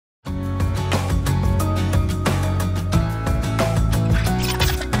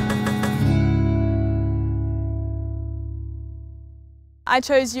I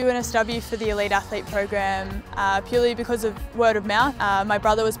chose UNSW for the Elite Athlete Program purely because of word of mouth. My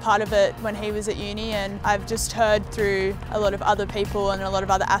brother was part of it when he was at uni, and I've just heard through a lot of other people and a lot of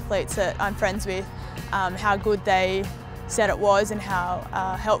other athletes that I'm friends with how good they said it was and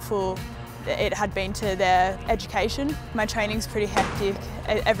how helpful it had been to their education. My training's pretty hectic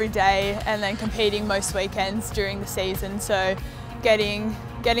every day, and then competing most weekends during the season, so getting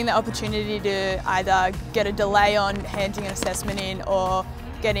the opportunity to either get a delay on handing an assessment in or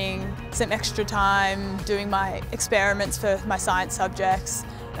getting some extra time doing my experiments for my science subjects.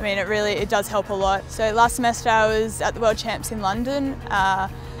 I mean, it does help a lot. So last semester I was at the World Champs in London.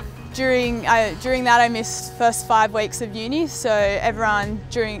 During that I missed first 5 weeks of uni, so everyone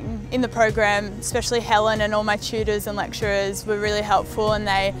in the program, especially Helen and all my tutors and lecturers, were really helpful, and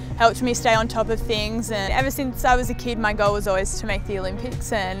they helped me stay on top of things. And ever since I was a kid, my goal was always to make the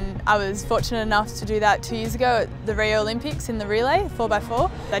Olympics, and I was fortunate enough to do that 2 years ago at the Rio Olympics in the relay 4x4.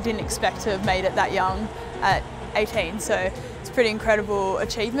 I didn't expect to have made it that young at 18, so it's a pretty incredible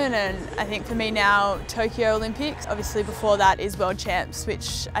achievement. And I think for me now, Tokyo Olympics, obviously before that is World Champs,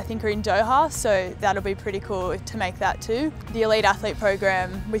 which I think are in Doha, so that'll be pretty cool to make that too. The Elite Athlete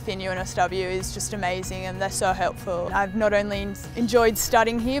Program within UNSW is just amazing, and they're so helpful. I've not only enjoyed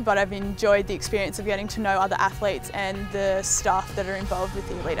studying here, but I've enjoyed the experience of getting to know other athletes and the staff that are involved with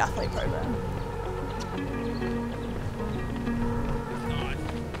the Elite Athlete Program.